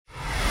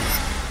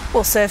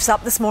Well, surf's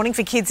up this morning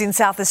for kids in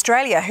South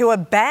Australia who are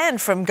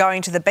banned from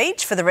going to the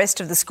beach for the rest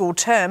of the school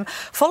term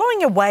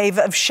following a wave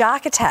of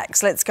shark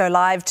attacks. Let's go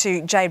live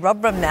to Jade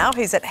Rodram now,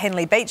 who's at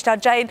Henley Beach. Now,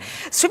 Jade,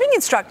 swimming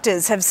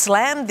instructors have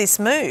slammed this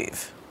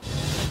move.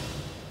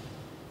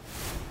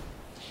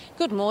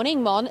 Good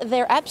morning, Mon.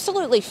 They're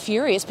absolutely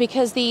furious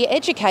because the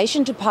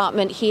Education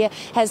Department here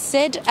has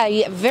said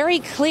a very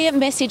clear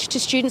message to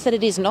students that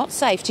it is not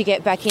safe to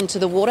get back into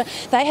the water.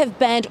 They have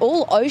banned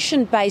all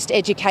ocean-based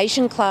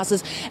education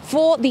classes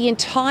for the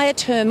entire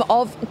term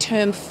of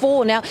Term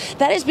 4. Now,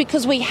 that is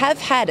because we have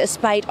had a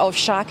spate of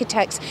shark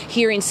attacks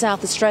here in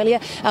South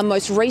Australia. Our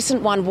most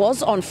recent one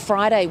was on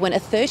Friday when a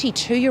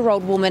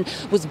 32-year-old woman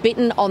was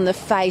bitten on the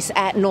face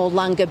at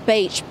Noarlunga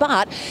Beach.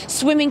 But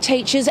swimming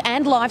teachers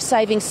and Life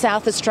Saving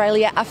South Australia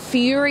are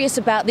furious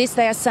about this.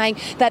 They are saying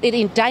that it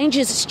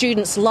endangers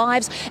students'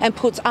 lives and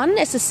puts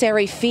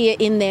unnecessary fear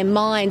in their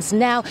minds.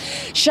 Now,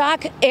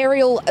 shark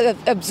aerial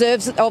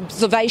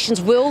observations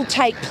will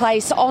take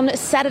place on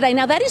Saturday.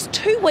 Now, that is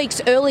 2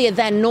 weeks earlier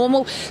than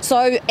normal,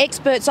 so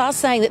experts are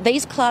saying that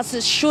these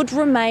classes should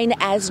remain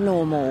as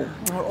normal.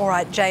 All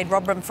right, Jade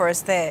Rodram for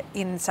us there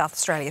in South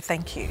Australia.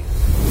 Thank you.